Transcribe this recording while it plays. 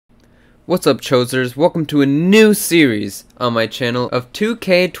What's up, Chosers? Welcome to a new series on my channel of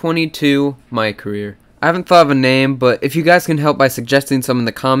 2K22 My Career. I haven't thought of a name, but if you guys can help by suggesting some in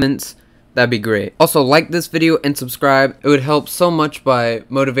the comments, that'd be great. Also, like this video and subscribe. It would help so much by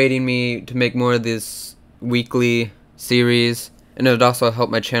motivating me to make more of this weekly series, and it would also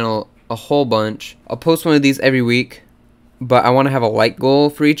help my channel a whole bunch. I'll post one of these every week, but I want to have a like goal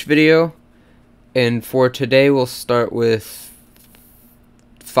for each video, and for today we'll start with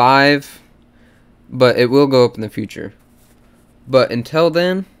 5, but it will go up in the future. But until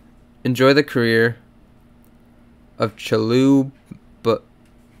then, enjoy the career of Chalu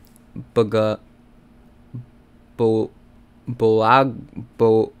Bagalo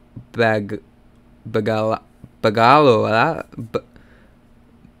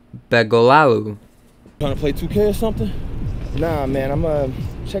Bagolalu. Trying to play 2K or something? Nah, man, I'm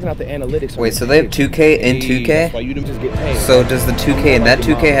checking out the analytics. Wait, so they have 2K and 2K? So does the 2K and that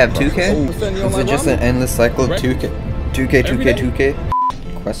 2K have 2K? Is it just an endless cycle of 2K, 2K, 2K, 2K?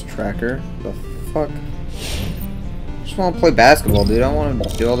 Quest tracker? The fuck? I just want to play basketball, dude. I don't want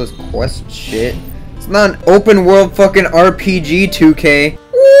to do all this quest shit. It's not an open world fucking RPG 2K.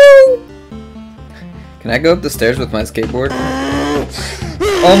 Woo! Can I go up the stairs with my skateboard?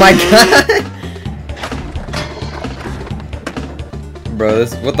 Oh my god! Bro,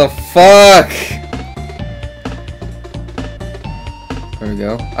 this, what the fuck? There we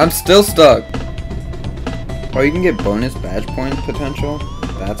go. I'm still stuck. Oh, you can get bonus badge points potential?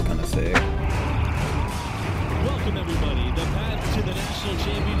 That's kind of sick. Welcome everybody. The path to the national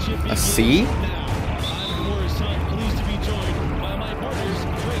championship. A C? Pleased to be joined by my partners,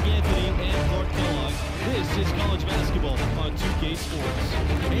 Greg Anthony and Clark Kellogg. This is college basketball on 2K Sports.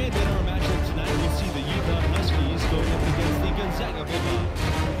 And in our matchup tonight, we see the Utah Huskies going up against the Gonzaga Bulldogs.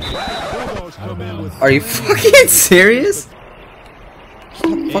 Are you fucking serious?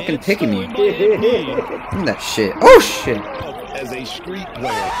 Stop fucking picking me. Give me that shit. Oh shit. As a street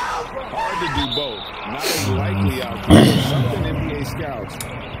player, hard to do both. Not as likely out there. Something NBA scouts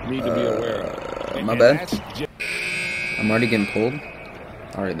need to be aware of. My bad. I'm already getting pulled.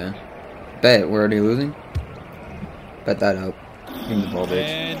 Alright then. Bet we're already losing. Bet that up. Give me the ball, bitch.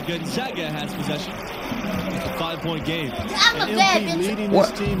 And Gonzaga has possession. It's a 5-point game.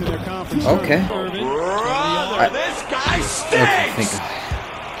 What? Okay. This guy Okay, thank God.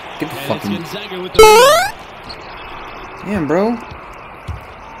 Get the fucking. Damn, bro.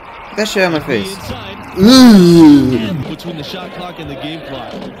 Get that shit out of my face. Between the shot clock and the game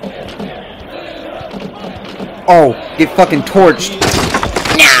clock. Oh, get fucking torched.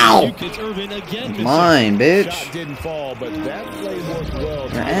 Now! Mine, bitch.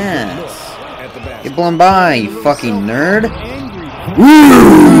 Your ass. Get blown by, you fucking nerd.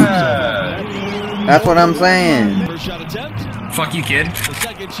 That's what I'm saying. Fuck you, kid.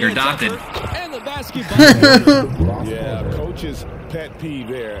 You're adopted. Yeah, coach's pet peeve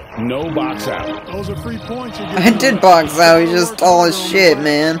there. No box out. Those are free points. I did box out, he's just tall as shit,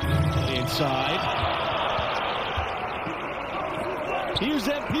 man. Inside. Here's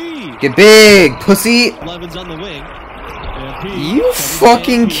MP. Get big, pussy. 11's on the wing. You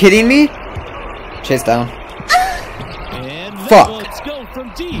fucking kidding me? Chase down. And fuck. Let's go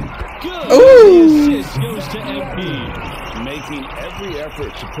from deep. Good. Ooh. The assist goes to MP. Making every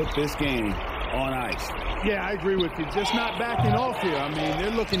effort to put this game on ice. Yeah, I agree with you. Just not backing off here. I mean,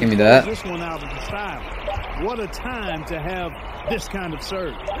 they're looking Give me to that. close this one out of the style. What a time to have this kind of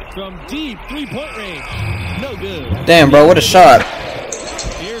serve. From deep 3-point range. No good. Damn, bro, what a shot.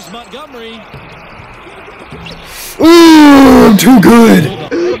 Here's Montgomery. Ooh, I'm too good.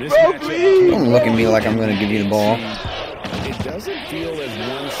 Don't look at me like I'm gonna give you the ball. It doesn't feel as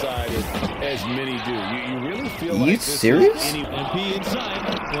one-sided as many do. You really feel like You this serious? is any MP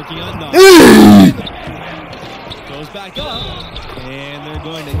inside. Working on Knox. Goes back up. And they're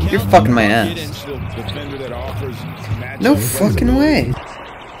going to count. You're fucking my ass. defender that offers No matchup fucking way.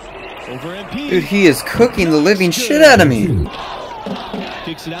 Over MP. Dude, he is cooking the living shit out of me.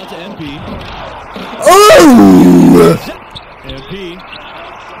 Kicks it out to MP. Ooh! MP.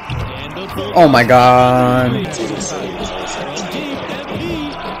 Oh my god.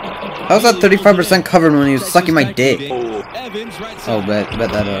 How was that 35% covered when he was sucking my dick? Oh, bet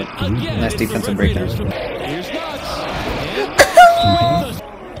that up. Nice defensive breakdown.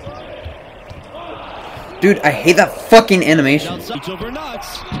 Dude, I hate that fucking animation.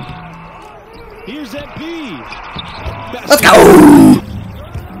 Here's MP. Let's go!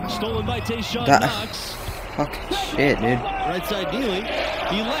 Stolen by Tayshaun That Knox. fucking shit, dude. Right side dealing.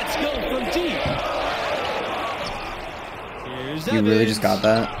 He lets go from deep. Here's You really Evans. just got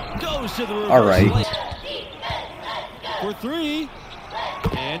that? Goes to the reverse. Alright. For 3.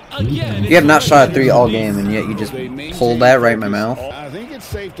 And again, You have not shot a 3 all game, and yet you just pulled that right in my mouth. I think it's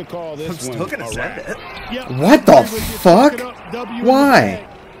safe to call this I'm still gonna send it. What the fuck? Why?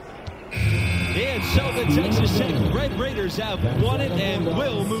 And so the Texas Tech Red Raiders have won it and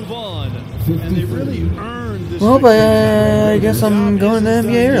will move on. And they really earned this. Well, but I guess I'm going to the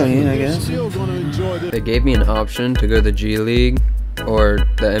NBA early, I guess. Still going to enjoy this. They gave me an option to go to the G League or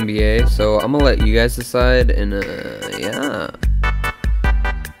the NBA, so I'm gonna let you guys decide, and yeah.